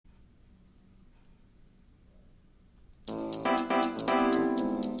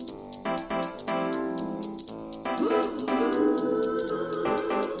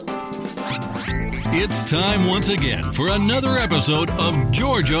It's time once again for another episode of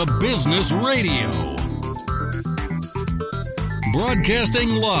Georgia Business Radio. Broadcasting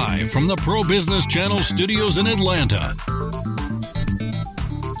live from the Pro Business Channel studios in Atlanta.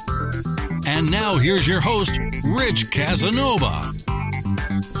 And now here's your host, Rich Casanova.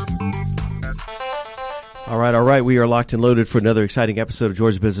 All right. We are locked and loaded for another exciting episode of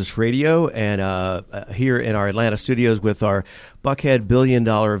Georgia Business Radio, and here in our Atlanta studios with our Buckhead $1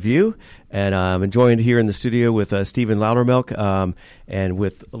 billion View. And I'm joined here in the studio with Stephen Loudermilk and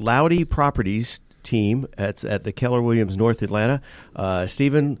with Loudy Properties team at the Keller Williams North Atlanta.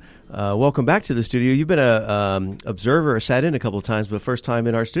 Stephen, welcome back to the studio. You've been a observer, sat in a couple of times, but first time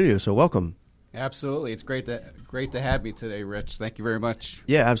in our studio, so welcome. Absolutely. It's great to have me today, Rich. Thank you very much.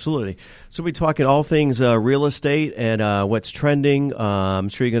 Yeah, absolutely. So we're talking all things real estate and what's trending. I'm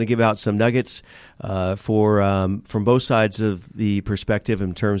sure you're going to give out some nuggets from both sides of the perspective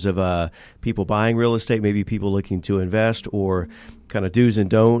in terms of people buying real estate, maybe people looking to invest, or kind of do's and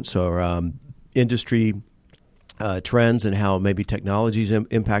don'ts, or industry trends and how maybe technology is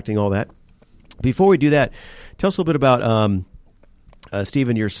impacting all that. Before we do that, tell us a little bit about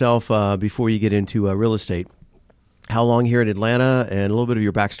Stephen, yourself, before you get into real estate. How long here in Atlanta, and a little bit of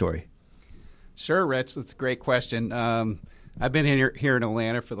your backstory? Sure, Rich. That's a great question. I've been here in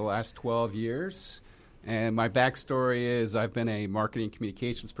Atlanta for the last 12 years, and my backstory is I've been a marketing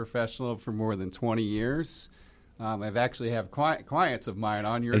communications professional for more than 20 years. I've actually have clients of mine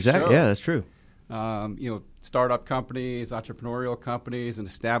on your show. Yeah, that's true. Startup companies, entrepreneurial companies, and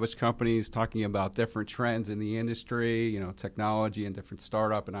established companies talking about different trends in the industry, technology and different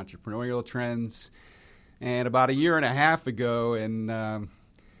startup and entrepreneurial trends. And about a year and a half ago, and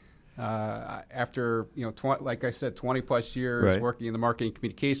after, like I said, 20 plus years working in the marketing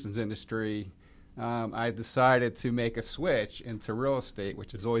communications industry, I decided to make a switch into real estate,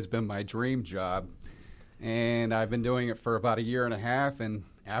 which has always been my dream job. And I've been doing it for about a year and a half and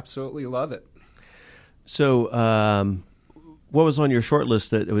absolutely love it. So, what was on your short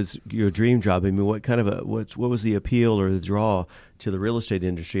list that was your dream job? I mean, what kind of what was the appeal or the draw to the real estate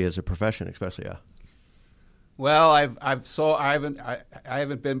industry as a profession, especially? Well, I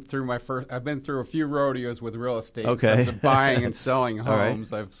haven't been through I've been through a few rodeos with real estate in terms of buying and selling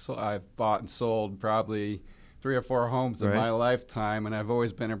homes. Right. I've bought and sold probably 3 or 4 homes in my lifetime, and I've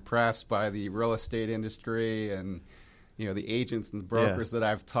always been impressed by the real estate industry and the agents and the brokers that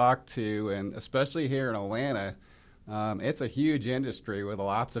I've talked to, and especially here in Atlanta, it's a huge industry with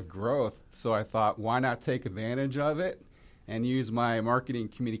lots of growth. So I thought, why not take advantage of it and use my marketing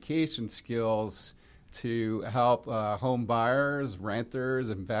communication skills to help home buyers, renters,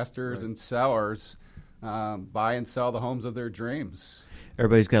 investors, and sellers buy and sell the homes of their dreams.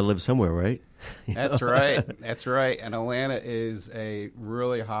 Everybody's got to live somewhere, right? That's right. That's right. And Atlanta is a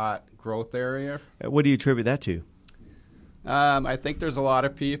really hot growth area. What do you attribute that to? I think there's a lot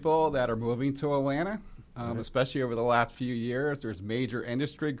of people that are moving to Atlanta, especially over the last few years. There's major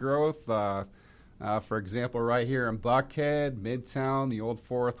industry growth. For example, right here in Buckhead, Midtown, the old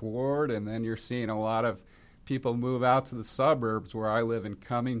 4th Ward, and then you're seeing a lot of people move out to the suburbs where I live in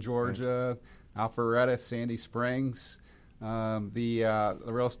Cumming, Georgia, Alpharetta, Sandy Springs. The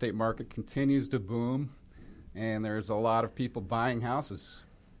real estate market continues to boom, and there's a lot of people buying houses.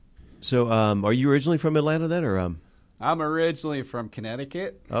 So are you originally from Atlanta then, or I'm originally from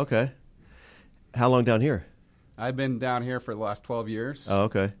Connecticut. Okay. How long down here? I've been down here for the last 12 years. Oh,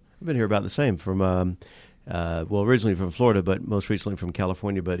 okay. I've been here about the same from, originally from Florida, but most recently from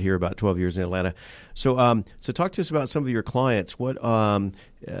California, but here about 12 years in Atlanta. So so talk to us about some of your clients. What, on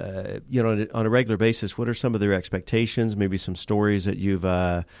a regular basis, what are some of their expectations, maybe some stories that you've,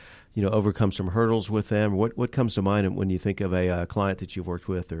 overcome some hurdles with them? What comes to mind when you think of a client that you've worked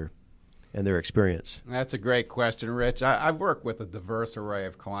with and their experience? That's a great question, Rich. I've worked with a diverse array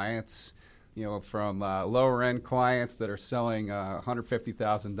of clients, from lower-end clients that are selling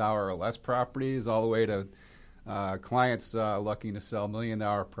 $150,000 or less properties all the way to clients looking to sell $1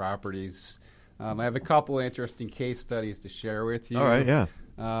 million properties. I have a couple interesting case studies to share with you. All right, yeah.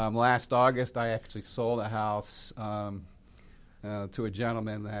 Last August, I actually sold a house to a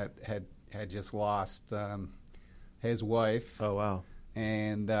gentleman that had just lost his wife. Oh, wow.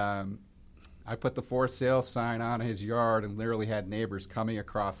 And I put the for sale sign on his yard and literally had neighbors coming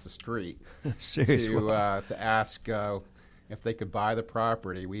across the street to ask if they could buy the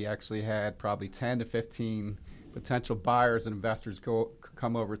property. We actually had probably 10 to 15 potential buyers and investors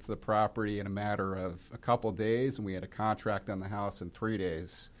come over to the property in a matter of a couple of days, and we had a contract on the house in 3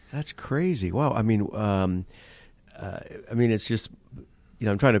 days. That's crazy. Wow. I mean, it's just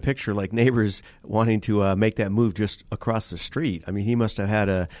I'm trying to picture like neighbors wanting to make that move just across the street. I mean, he must have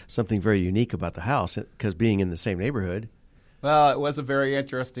had something very unique about the house because being in the same neighborhood. Well, it was a very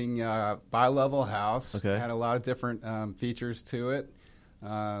interesting bi-level house. Okay. It had a lot of different features to it.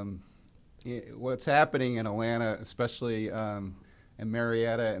 What's happening in Atlanta, especially in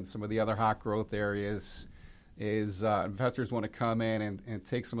Marietta and some of the other hot growth areas, is investors want to come in and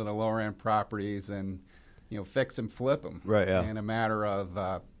take some of the lower end properties and fix and flip them in a matter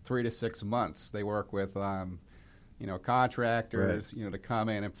of 3 to 6 months. They work with contractors to come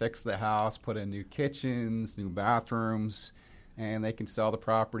in and fix the house, put in new kitchens, new bathrooms, and they can sell the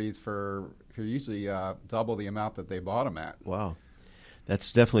properties for usually double the amount that they bought them at. Wow,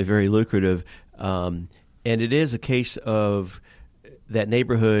 that's definitely very lucrative, and it is a case of that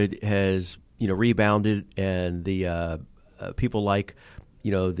neighborhood has rebounded, and the people like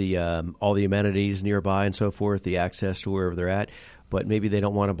the all the amenities nearby and so forth, the access to wherever they're at, but maybe they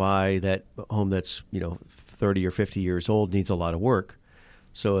don't want to buy that home that's 30 or 50 years old, needs a lot of work.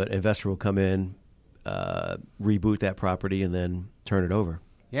 So an investor will come in, reboot that property, and then turn it over.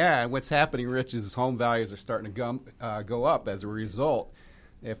 Yeah, and what's happening, Rich, is home values are starting to go up as a result.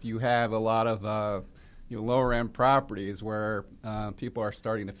 If you have a lot of lower end properties where people are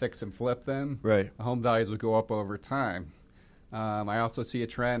starting to fix and flip them, the home values will go up over time. I also see a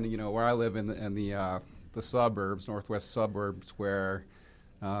trend, where I live in the suburbs, northwest suburbs, where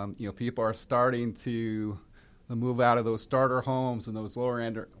people are starting to move out of those starter homes and those lower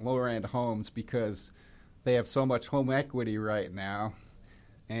end homes because they have so much home equity right now,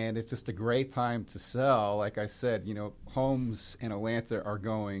 and it's just a great time to sell. Like I said, homes in Atlanta are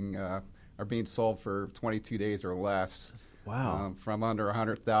being sold for 22 days or less. Wow! From under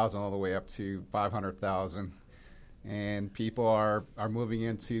 100,000 all the way up to 500,000. And people are moving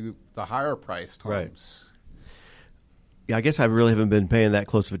into the higher priced homes. Right. Yeah, I guess I really haven't been paying that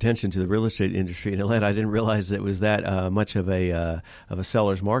close of attention to the real estate industry in Atlanta. I didn't realize it was that much of a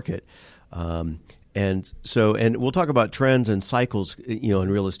seller's market. And we'll talk about trends and cycles, in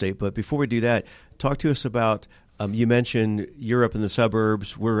real estate. But before we do that, talk to us about. You mentioned Europe and the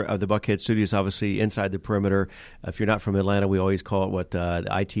suburbs. We're the Buckhead Studios, obviously inside the perimeter. If you're not from Atlanta, we always call it the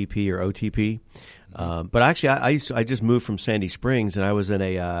ITP or OTP. But actually, I just moved from Sandy Springs, and I was in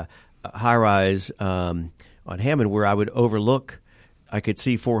a high-rise on Hammond where I would overlook. I could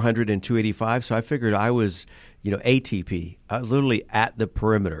see 400 and 285, so I figured I was, ATP. I was literally at the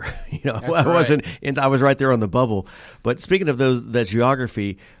perimeter. I wasn't. And I was right there on the bubble. But speaking of that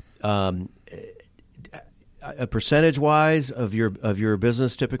geography. Percentage-wise of your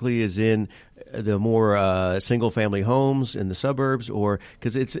business typically is in the more single-family homes in the suburbs, or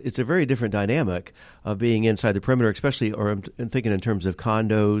because it's a very different dynamic of being inside the perimeter, especially, or I'm thinking in terms of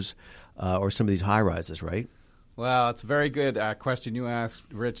condos or some of these high-rises, right? Well, it's a very good question you asked,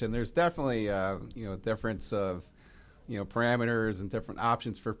 Rich, and there's definitely a difference of parameters and different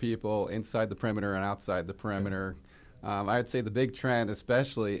options for people inside the perimeter and outside the perimeter. I would say the big trend,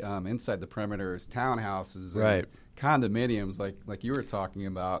 especially inside the perimeter, is townhouses and condominiums, like you were talking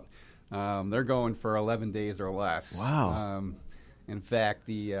about. They're going for 11 days or less. Wow. In fact,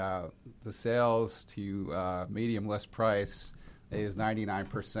 the sales to medium list price is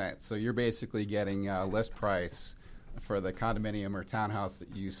 99%. So you're basically getting list price for the condominium or townhouse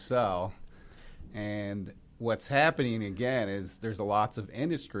that you sell. And what's happening again is there's lots of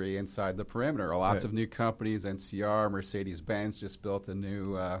industry inside the perimeter. Lots of new companies. NCR, Mercedes-Benz just built a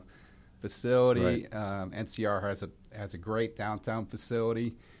new facility. NCR has a great downtown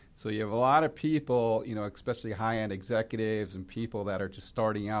facility. So you have a lot of people, especially high-end executives and people that are just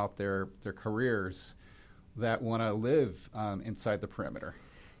starting out their careers that want to live inside the perimeter.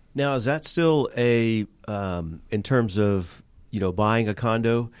 Now, is that still in terms of buying a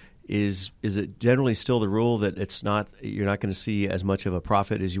condo? Is it generally still the rule that you're not going to see as much of a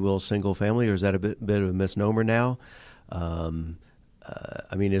profit as you will single family, or is that a bit of a misnomer now?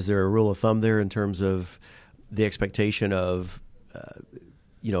 Is there a rule of thumb there in terms of the expectation of a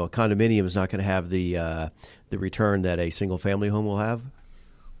condominium is not going to have the return that a single family home will have?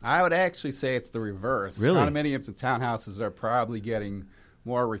 I would actually say it's the reverse. Really? Condominiums and townhouses are probably getting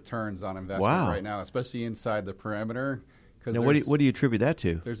more returns on investment right now, especially inside the perimeter. Now, what do you attribute that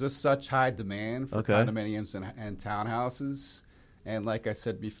to? There's just such high demand for condominiums and townhouses. And like I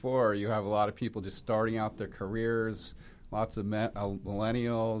said before, you have a lot of people just starting out their careers, lots of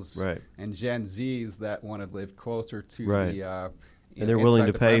millennials and Gen Zs that want to live closer to the and they're willing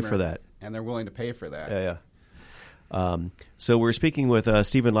to pay for that. And they're willing to pay for that. Yeah. So we're speaking with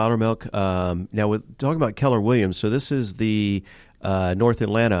Stephen Loudermilk. Now, we're talking about Keller Williams. So this is the North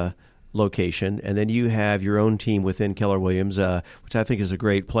Atlanta location, and then you have your own team within Keller Williams, which I think is a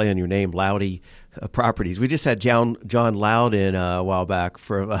great play on your name, Loudy Properties. We just had John Loud in a while back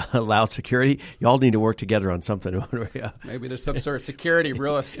for Loud Security. Y'all need to work together on something. Maybe there's some sort of security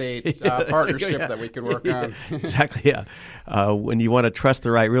real estate partnership that we could work on. Exactly, yeah. When you want to trust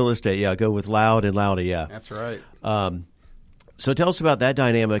the right real estate, go with Loud and Loudy, yeah. That's right. So tell us about that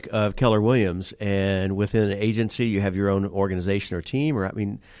dynamic of Keller Williams, and within an agency, you have your own organization or team, or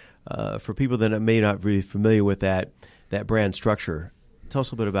for people that may not be familiar with that brand structure. Tell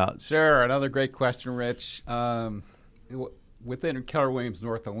us a little bit about. Sure. Another great question, Rich. Within Keller Williams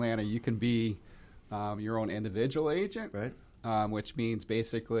North Atlanta, you can be your own individual agent, right? Which means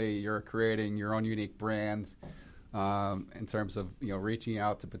basically you're creating your own unique brand in terms of reaching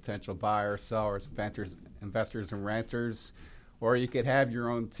out to potential buyers, sellers, investors, and renters. Or you could have your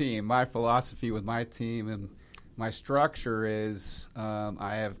own team. My philosophy with my team and my structure is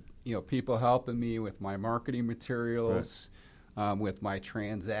I have people helping me with my marketing materials. Right. With my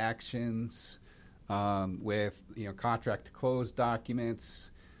transactions, with contract to close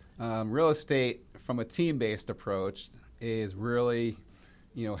documents. Real estate from a team-based approach is really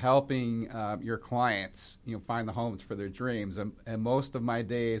helping your clients find the homes for their dreams, and most of my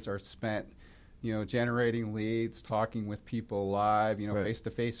days are spent generating leads, talking with people live, right.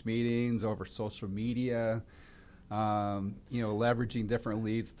 face-to-face meetings over social media, leveraging different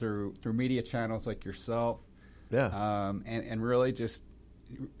leads through media channels like yourself. Yeah, and really just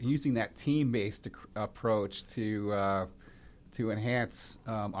using that team-based approach to enhance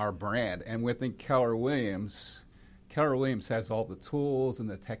our brand. And within Keller Williams has all the tools and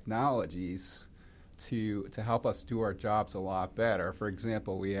the technologies to help us do our jobs a lot better. For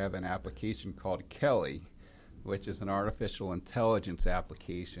example, we have an application called Kelly, which is an artificial intelligence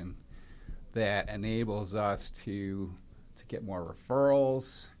application that enables us to get more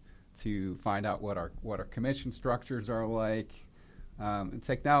referrals, to find out what our commission structures are like. And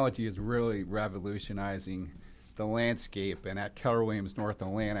technology is really revolutionizing the landscape, and at Keller Williams North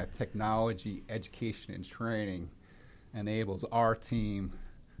Atlanta, technology, education, and training enables our team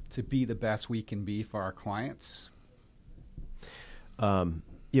to be the best we can be for our clients. We're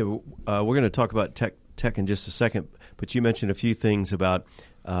going to talk about tech in just a second, but you mentioned a few things about,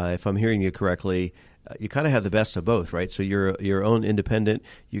 if I'm hearing you correctly, you kind of have the best of both, right? So you're your own independent.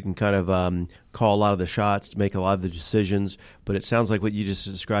 You can kind of call a lot of the shots, make a lot of the decisions. But it sounds like what you just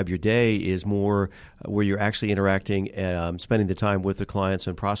described, your day is more where you're actually interacting and spending the time with the clients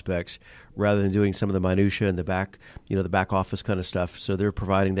and prospects, rather than doing some of the minutia and the back office kind of stuff. So they're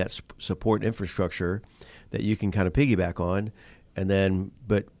providing that support infrastructure that you can kind of piggyback on,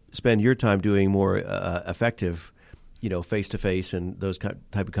 but spend your time doing more effective, face-to-face and those type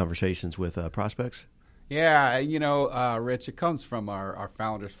of conversations with prospects? Yeah, Rich, it comes from our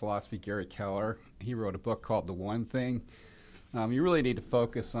founder's philosophy, Gary Keller. He wrote a book called The One Thing. You really need to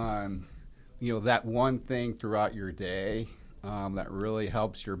focus on, that one thing throughout your day that really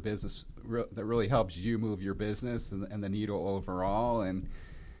helps your business, that really helps you move your business and the needle overall. And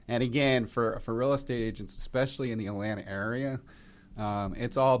again, for real estate agents, especially in the Atlanta area,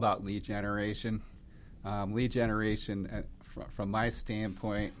 it's all about lead generation. Lead generation, from my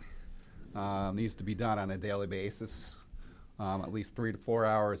standpoint, needs to be done on a daily basis, at least 3 to 4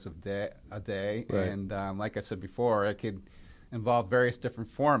 hours a day. Right. And like I said before, it could involve various different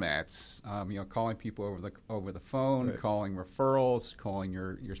formats. Calling people over the phone, right. Calling referrals, calling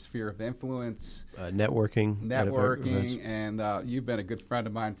your sphere of influence, networking, and you've been a good friend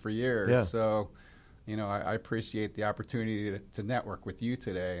of mine for years. Yeah. So. I appreciate the opportunity to network with you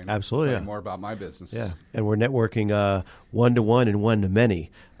today and absolutely, tell you more about my business. Yeah, and we're networking one-to-one and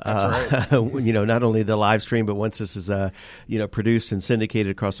one-to-many. That's right. Not only the live stream, but once this is produced and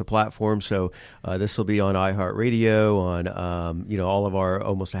syndicated across the platform. So this will be on iHeartRadio, on all of our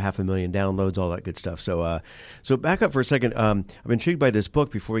almost 500,000 downloads, all that good stuff. So back up for a second. I'm intrigued by this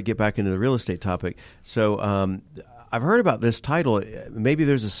book before we get back into the real estate topic. So. I've heard about this title. Maybe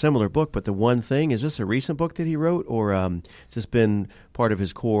there's a similar book, but The One Thing, is this a recent book that he wrote, or has this been part of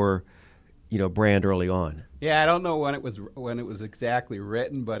his core, brand early on? Yeah, I don't know when it was exactly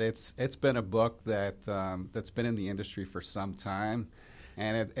written, but it's been a book that's been in the industry for some time,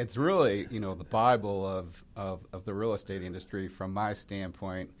 and it's really the Bible of the real estate industry from my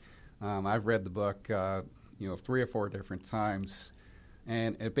standpoint. I've read the book 3 or 4 different times,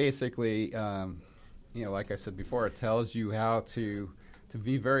 and it basically. Like I said before, it tells you how to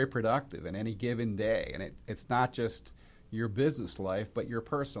be very productive in any given day. And it's not just your business life, but your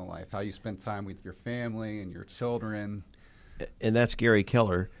personal life, how you spend time with your family and your children. And that's Gary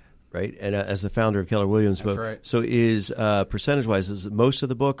Keller. right? And as the founder of Keller Williams. That's right. So is percentage-wise, is most of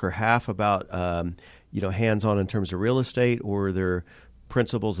the book or half about hands-on in terms of real estate, or are there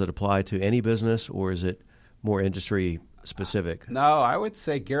principles that apply to any business, or is it more industry specific? No, I would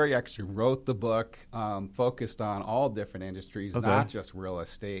say Gary actually wrote the book focused on all different industries, not just real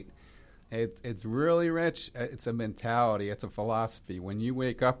estate. It's really rich. It's a mentality. It's a philosophy. When you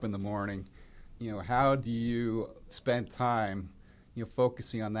wake up in the morning, how do you spend time,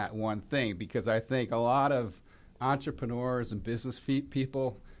 focusing on that one thing? Because I think a lot of entrepreneurs and business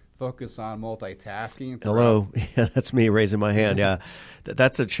people focus on multitasking. Hello. Yeah, that's me raising my hand. Yeah,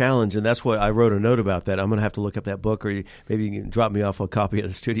 that's a challenge, and that's what I wrote a note about that. I'm going to have to look up that book, or maybe you can drop me off a copy at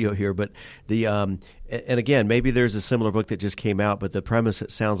the studio here. But and again, maybe there's a similar book that just came out, but the premise, it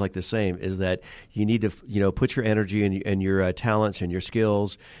sounds like the same, is that you need to put your energy and your talents and your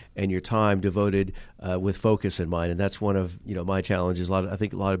skills and your time devoted with focus in mind, and that's one of my challenges. I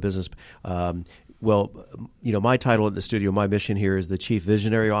think a lot of business. My title at the studio, my mission here is the Chief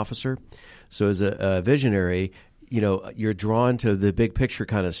Visionary Officer. So as a visionary, you're drawn to the big picture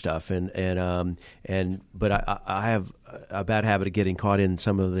kind of stuff, but I have a bad habit of getting caught in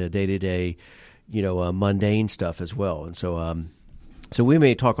some of the day-to-day, mundane stuff as well. And so we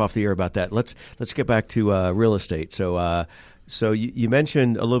may talk off the air about that. Let's get back to real estate. So you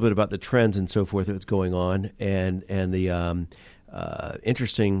mentioned a little bit about the trends and so forth that's going on, and the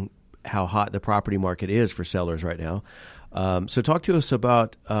interesting how hot the property market is for sellers right now. So talk to us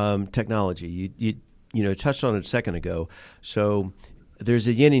about technology. You touched on it a second ago. So there's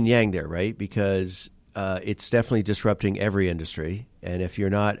a yin and yang there, right? Because it's definitely disrupting every industry, and if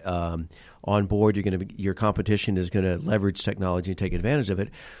you're not on board, your competition is going to leverage technology and take advantage of it.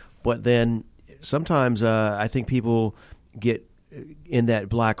 But then sometimes I think people get in that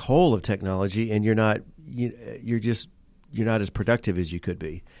black hole of technology, and you're not as productive as you could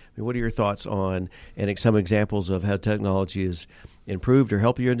be. I mean, what are your thoughts on and some examples of how technology has improved or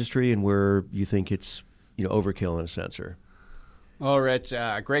helped your industry, and where you think it's overkill in a sense? Or well, Rich,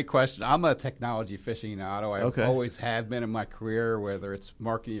 great question. I'm a technology aficionado. I always have been in my career, whether it's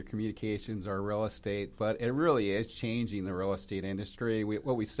marketing or communications or real estate. But it really is changing the real estate industry.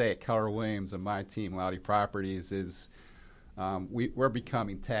 What we say at Keller Williams and my team, Loudy Properties, is we're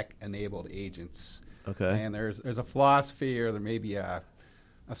becoming tech-enabled agents. Okay. And there's a philosophy, or there may be a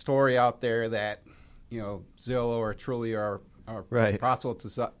story out there that Zillow or Trulia are right.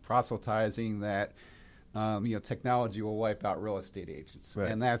 proselytizing that technology will wipe out real estate agents, right.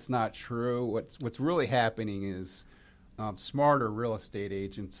 And that's not true. What's really happening is smarter real estate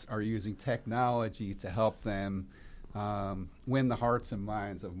agents are using technology to help them win the hearts and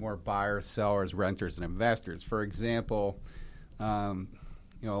minds of more buyers, sellers, renters, and investors. For example, a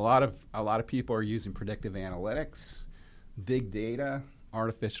lot of people are using predictive analytics, big data,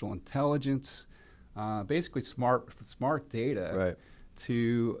 artificial intelligence, basically smart data, right.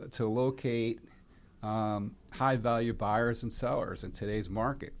 to locate high value buyers and sellers in today's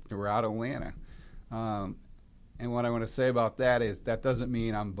market throughout Atlanta. And what I want to say about that is that doesn't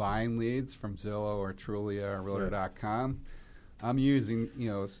mean I'm buying leads from Zillow or Trulia or Realtor.com. I'm using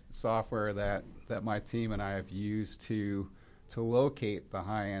software that my team and I have used to locate the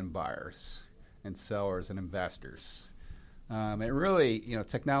high-end buyers and sellers and investors. It really,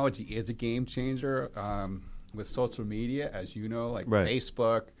 technology is a game changer with social media, as you know, like right.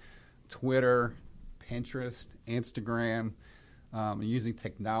 Facebook, Twitter, Pinterest, Instagram, using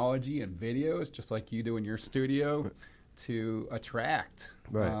technology and videos, just like you do in your studio, to attract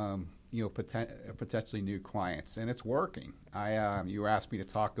right. Potentially new clients, and it's working. You asked me to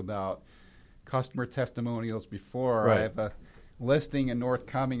talk about customer testimonials before. Right. I have a listing in North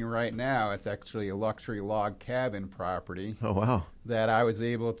Cumming right now. It's actually a luxury log cabin property. Oh wow! That I was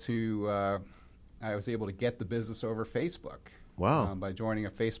able to get the business over Facebook. Wow! By joining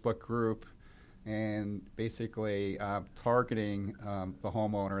a Facebook group and basically targeting the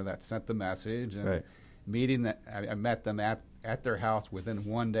homeowner that sent the message and right. meeting that. I met them at their house within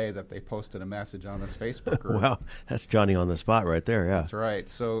one day that they posted a message on this Facebook group. Wow, that's Johnny on the spot right there. Yeah, that's right.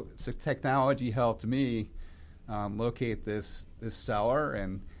 So technology helped me locate this seller,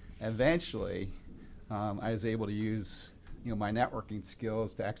 and eventually I was able to use my networking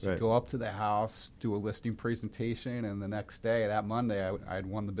skills to actually right. go up to the house, do a listing presentation, and the next day, that Monday, I had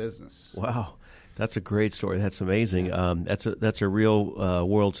won the business. Wow, that's a great story. That's amazing. That's a real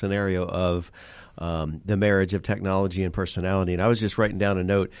world scenario of the marriage of technology and personality. And I was just writing down a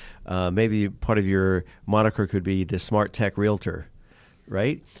note. Maybe part of your moniker could be the smart tech realtor.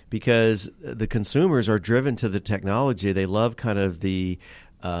 Right? Because the consumers are driven to the technology. They love kind of the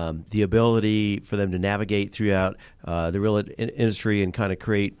ability for them to navigate throughout the real industry and kind of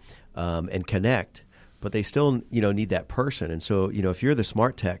create and connect, but they still, need that person. And so, if you're the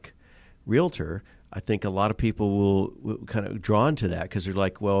smart tech realtor, I think a lot of people will kind of drawn to that because they're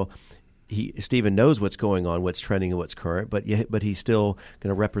like, well, Stephen knows what's going on, what's trending and what's current, but he's still going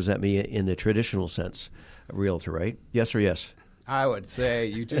to represent me in the traditional sense, a realtor, right? Yes or yes? I would say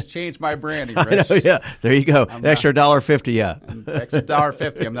you just changed my branding, Rich. I know, yeah, there you go. Extra $1.50, yeah. Extra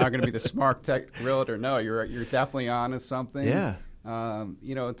 $1.50. I'm not going to be the smart tech realtor. No, you're definitely onto something. Yeah.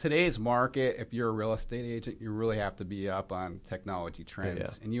 In today's market, if you're a real estate agent, you really have to be up on technology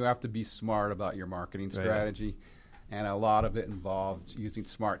trends, and you have to be smart about your marketing strategy. Right. And a lot of it involves using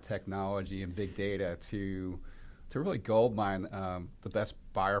smart technology and big data to really gold mine the best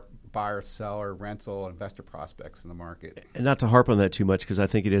buyer, seller, rental, investor prospects in the market. And not to harp on that too much, because I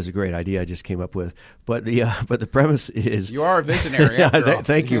think it is a great idea I just came up with. But the premise is you are a visionary. Yeah,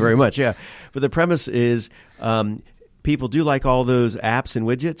 thank you very much. Yeah, but the premise is people do like all those apps and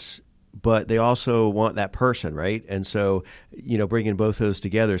widgets, but they also want that person, right? And so, bringing both those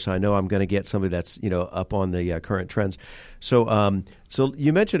together. So I know I'm going to get somebody that's, up on the current trends. So, so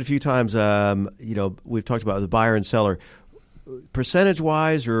you mentioned a few times, we've talked about the buyer and seller.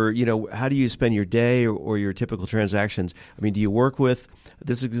 Percentage-wise, or, how do you spend your day or your typical transactions? I mean, do you work with,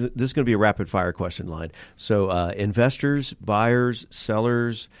 this is going to be a rapid-fire question line. So investors, buyers,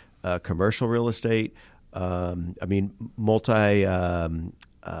 sellers, commercial real estate, multi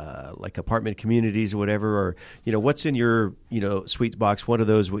like apartment communities or whatever, or what's in your sweet box? What are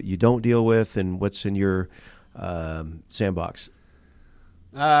those what you don't deal with, and what's in your sandbox?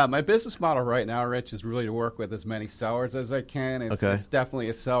 My business model right now, Rich, is really to work with as many sellers as I can. It's definitely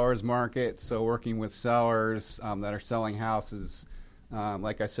a seller's market, so working with sellers that are selling houses,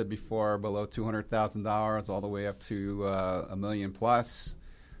 like I said before, below $200,000 all the way up to $1 million plus.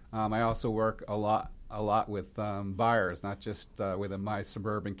 I also work a lot with buyers, not just within my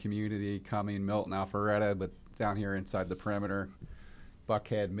suburban community, Cumming, Milton, Alpharetta, but down here inside the perimeter,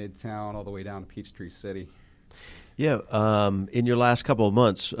 Buckhead, Midtown, all the way down to Peachtree City. Yeah. In your last couple of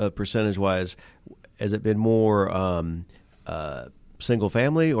months, percentage-wise, has it been more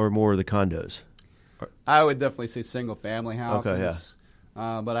single-family or more of the condos? I would definitely say single-family houses. Okay,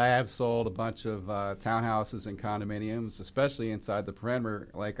 yeah. But I have sold a bunch of townhouses and condominiums, especially inside the perimeter.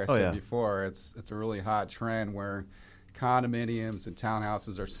 Like I said before, it's a really hot trend where condominiums and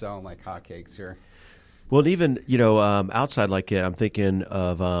townhouses are selling like hotcakes here. Well, even outside like it, I'm thinking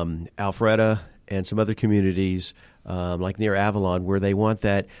of Alpharetta and some other communities like near Avalon, where they want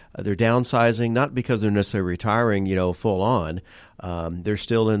that they're downsizing, not because they're necessarily retiring, full on. They're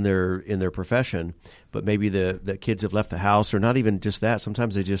still in their profession, but maybe the kids have left the house, or not even just that.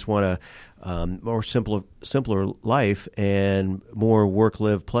 Sometimes they just want a more simpler life and more work,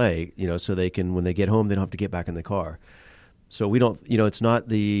 live, play. So they can, when they get home, they don't have to get back in the car. So we don't, it's not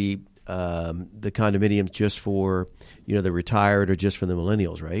the condominiums just for the retired or just for the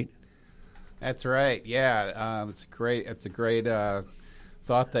millennials, right? That's right. Yeah, it's a great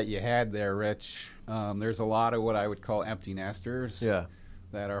thought that you had there, Rich. There's a lot of what I would call empty nesters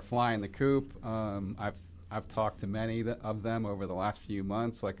that are flying the coop. I've talked to many of them over the last few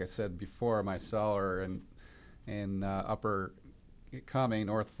months. Like I said before, my seller in Upper Cumming,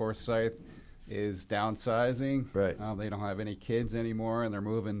 North Forsyth, is downsizing. Right. They don't have any kids anymore, and they're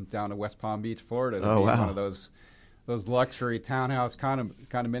moving down to West Palm Beach, Florida, to be one of those luxury townhouse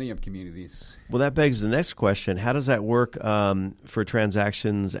condominium communities. Well, that begs the next question. How does that work for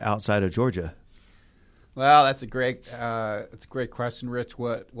transactions outside of Georgia? Well, that's a great question, Rich.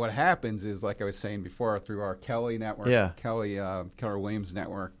 What happens is, like I was saying before, through our Kelly network, Keller Williams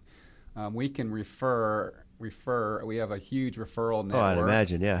network, we can refer. We have a huge referral network. Oh, I'd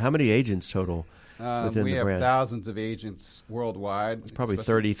imagine, yeah. How many agents total within the brand? We have thousands of agents worldwide. It's probably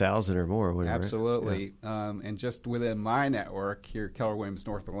 30,000 or more. Whatever. Absolutely. Yeah. And just within my network here, Keller Williams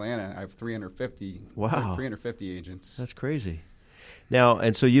North Atlanta, I have 350. Wow. 350 agents. That's crazy. Now,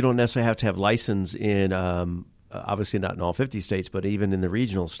 and so you don't necessarily have to have license in, obviously not in all 50 states, but even in the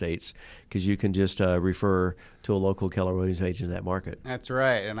regional states, because you can just refer to a local Keller Williams agent in that market. That's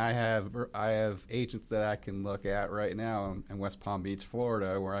right, and I have agents that I can look at right now in West Palm Beach,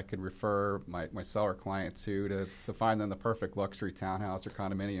 Florida, where I could refer my seller client to find them the perfect luxury townhouse or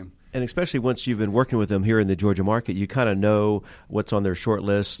condominium. And especially once you've been working with them here in the Georgia market, you kind of know what's on their short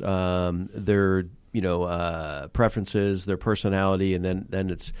list, their preferences, their personality, and then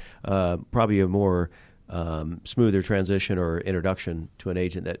it's probably a more smoother transition or introduction to an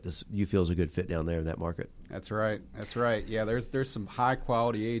agent that you feel is a good fit down there in that market. That's right. Yeah, there's some high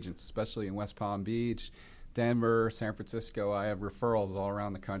quality agents, especially in West Palm Beach, Denver, San Francisco. I have referrals all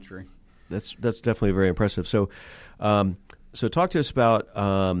around the country. That's definitely very impressive. So So talk to us about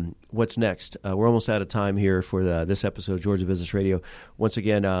what's next. We're almost out of time here for this episode of Georgia Business Radio. Once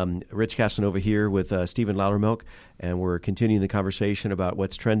again, Rich Casanova here with Stephen Loudermilk, and we're continuing the conversation about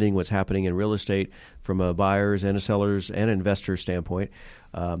what's trending, what's happening in real estate from a buyer's and a seller's and an investor standpoint.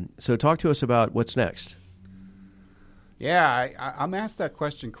 So talk to us about what's next. Yeah, I'm asked that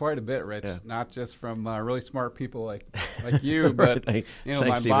question quite a bit, Rich. Not just from really smart people like you, but Thanks,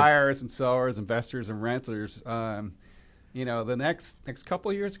 my Stephen. buyers and sellers, investors and renters. The next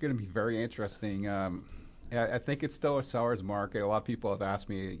couple of years are going to be very interesting. I think it's still a seller's market. A lot of people have asked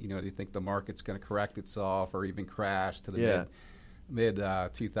me, do you think the market's going to correct itself or even crash to the mid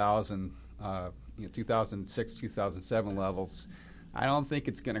 2006, 2007 levels? I don't think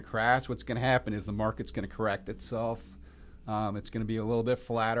it's going to crash. What's going to happen is the market's going to correct itself. It's going to be a little bit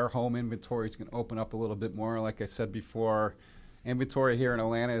flatter. Home inventory is going to open up a little bit more. Like I said before, inventory here in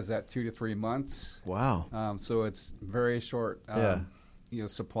Atlanta is at 2 to 3 months. Wow. So it's very short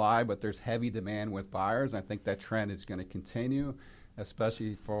supply, but there's heavy demand with buyers. I think that trend is going to continue,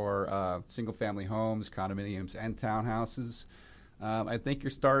 especially for single-family homes, condominiums, and townhouses. I think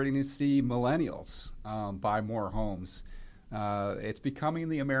you're starting to see millennials buy more homes. It's becoming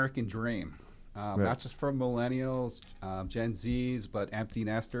the American dream. Not just for millennials, Gen Zs, but empty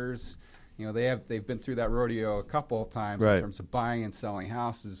nesters. They've been through that rodeo a couple of times in terms of buying and selling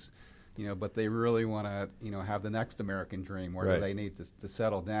houses. But they really want to have the next American dream where they need to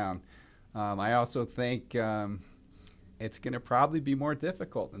settle down. I also think it's going to probably be more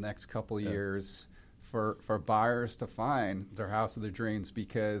difficult the next couple of years for buyers to find their house of their dreams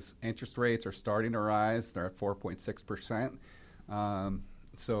because interest rates are starting to rise. They're at 4.6%.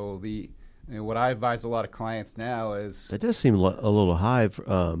 So what I advise a lot of clients now is... That does seem a little high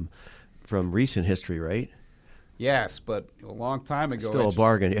from recent history, right? Yes, but a long time ago... Still a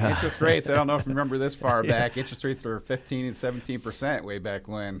bargain, yeah. Interest rates, I don't know if you remember this far back, interest rates were 15 and 17% way back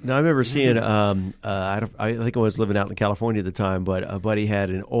when. No, I remember seeing, I think I was living out in California at the time, but a buddy had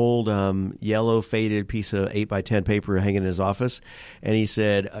an old yellow faded piece of 8x10 paper hanging in his office, and he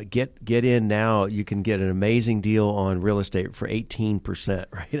said, get in now, you can get an amazing deal on real estate for 18%,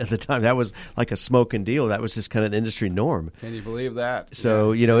 right? At the time, that was like a smoking deal. That was just kind of the industry norm. Can you believe that?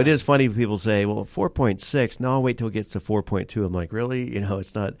 So, it is funny when people say, well, 4.6, no, wait till it gets to 4.2. I'm like, really?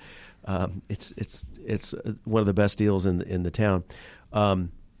 It's not. It's one of the best deals in the town.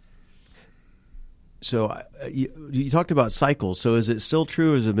 So you talked about cycles. So is it still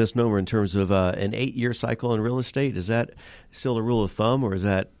true as a misnomer in terms of an 8-year cycle in real estate? Is that still a rule of thumb, or is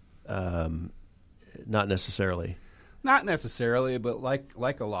that not necessarily? Not necessarily, but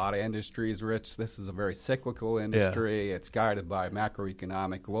like a lot of industries, Rich, this is a very cyclical industry. Yeah. It's guided by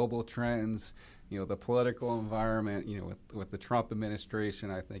macroeconomic global trends. The political environment, with the Trump administration,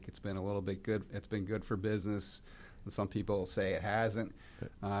 I think it's been a little bit good. It's been good for business. Some people say it hasn't.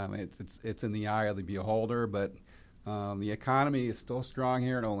 It's in the eye of the beholder, but the economy is still strong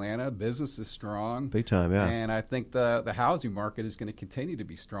here in Atlanta. Business is strong. Big time, yeah. And I think the housing market is going to continue to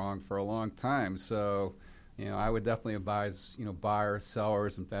be strong for a long time. So, I would definitely advise, buyers,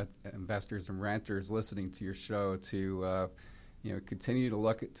 sellers, investors, and renters listening to your show to continue to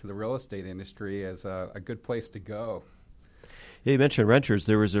look to the real estate industry as a good place to go. Yeah, you mentioned renters.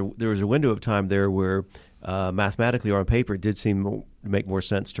 There was a window of time there where mathematically or on paper it did seem to make more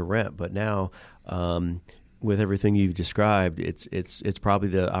sense to rent, but now with everything you've described, it's probably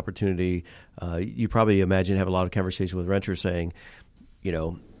the opportunity. You probably imagine have a lot of conversation with renters saying,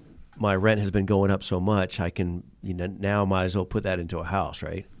 my rent has been going up so much, I can now might as well put that into a house,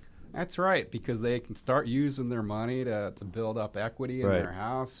 right? That's right, because they can start using their money to build up equity in their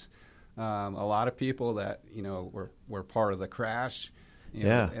house. A lot of people that were part of the crash,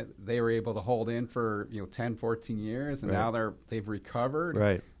 they were able to hold in for 10, 14 years, and now they've recovered.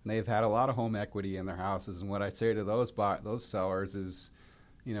 Right. And they've had a lot of home equity in their houses. And what I say to those sellers is,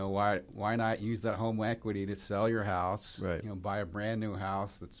 why not use that home equity to sell your house? Right. Buy a brand new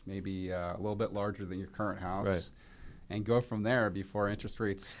house that's maybe a little bit larger than your current house. Right. And go from there before interest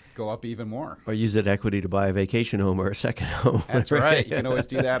rates go up even more. Or use that equity to buy a vacation home or a second home. That's right. You can always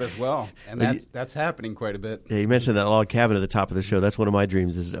do that as well. And that's happening quite a bit. Yeah, you mentioned that log cabin at the top of the show. That's one of my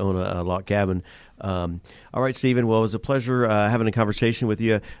dreams, is to own a log cabin. All right, Stephen. Well, it was a pleasure having a conversation with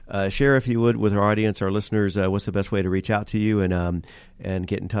you. Share, if you would, with our audience, our listeners, what's the best way to reach out to you and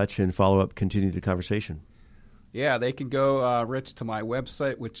get in touch and follow up, continue the conversation. Yeah, they can go, Rich, to my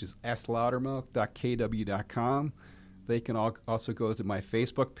website, which is sloudermilk.kw.com. They can also go to my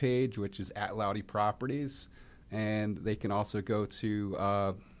Facebook page, which is @LoudyProperties, and they can also go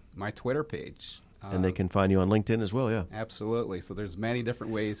to my Twitter page, And they can find you on LinkedIn as well, yeah. Absolutely. So there's many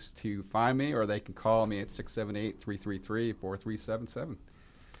different ways to find me, or they can call me at 678-333-4377.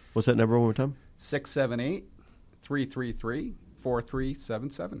 What's that number one more time?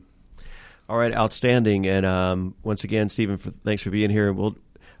 678-333-4377. All right, outstanding. And once again, Stephen, thanks for being here.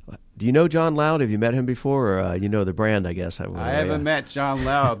 Do you know John Loud? Have you met him before? Or you know the brand, I guess. I haven't met John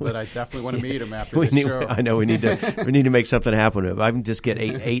Loud, but I definitely want to meet him after the show. I know we need to make something happen. If I can just get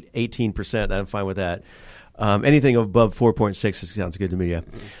 18%, I'm fine with that. Anything above 4.6 sounds good to me, yeah.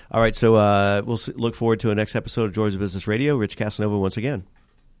 All right, so we'll look forward to a next episode of Georgia Business Radio. Rich Casanova once again.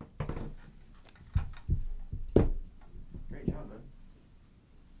 Great job, man.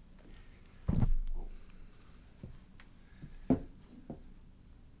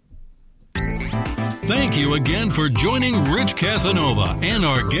 Thank you again for joining Rich Casanova and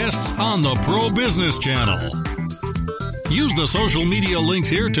our guests on the Pro Business Channel. Use the social media links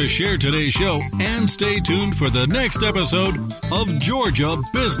here to share today's show and stay tuned for the next episode of Georgia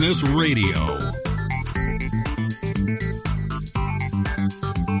Business Radio.